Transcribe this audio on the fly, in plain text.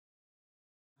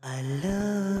I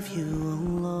love you,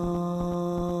 Allah.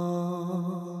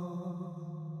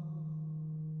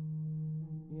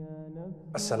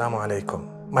 Assalamu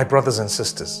alaikum. My brothers and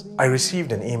sisters, I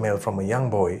received an email from a young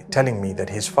boy telling me that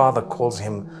his father calls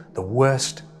him the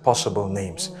worst possible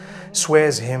names,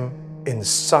 swears him in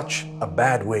such a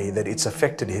bad way that it's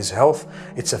affected his health,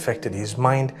 it's affected his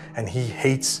mind, and he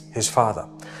hates his father.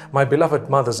 My beloved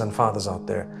mothers and fathers out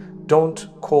there, don't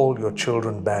call your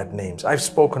children bad names. I've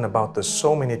spoken about this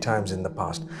so many times in the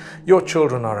past. Your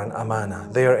children are an amana.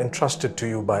 They are entrusted to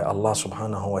you by Allah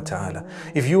subhanahu wa ta'ala.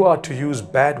 If you are to use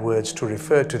bad words to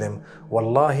refer to them,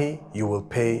 wallahi, you will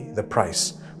pay the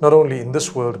price. Not only in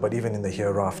this world, but even in the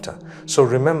hereafter. So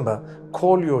remember,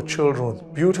 call your children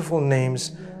with beautiful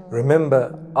names.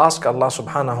 Remember, ask Allah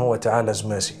subhanahu wa ta'ala's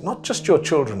mercy. Not just your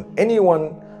children,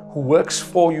 anyone who works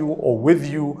for you or with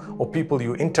you, or people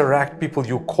you interact, people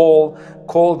you call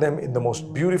them in the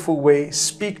most beautiful way,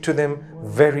 speak to them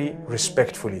very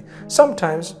respectfully.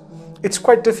 Sometimes it's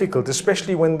quite difficult,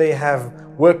 especially when they have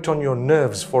worked on your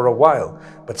nerves for a while,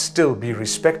 but still be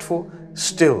respectful,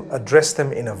 still address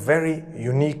them in a very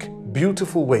unique,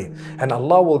 beautiful way, and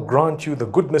Allah will grant you the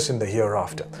goodness in the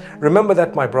hereafter. Remember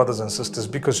that, my brothers and sisters,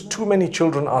 because too many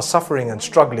children are suffering and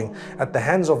struggling at the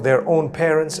hands of their own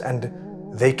parents, and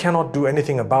they cannot do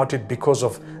anything about it because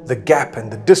of the gap and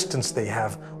the distance they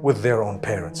have with their own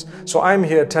parents. So I'm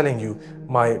here telling you,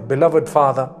 my beloved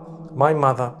father, my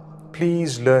mother,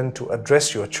 please learn to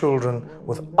address your children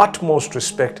with utmost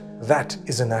respect. That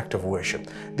is an act of worship.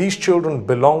 These children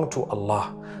belong to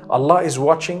Allah. Allah is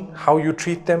watching how you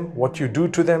treat them, what you do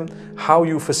to them, how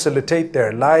you facilitate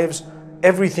their lives.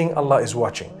 Everything Allah is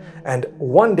watching. And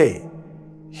one day,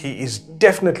 He is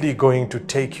definitely going to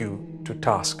take you to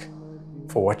task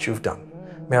for what you've done.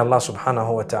 May Allah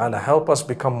subhanahu wa ta'ala help us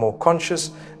become more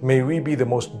conscious. May we be the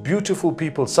most beautiful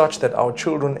people, such that our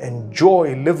children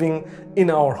enjoy living in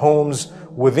our homes,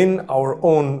 within our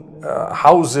own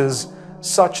houses,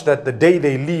 such that the day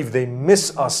they leave, they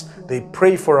miss us, they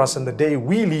pray for us, and the day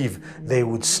we leave, they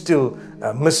would still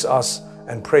miss us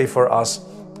and pray for us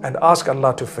and ask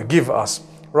Allah to forgive us,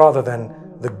 rather than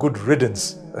the good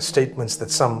riddance statements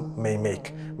that some may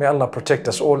make. May Allah protect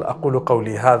us all. أقول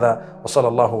قولي هذا وصلى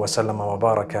الله وسلم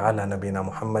وبارك على نبينا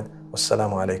محمد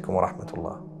والسلام عليكم ورحمة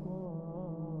الله.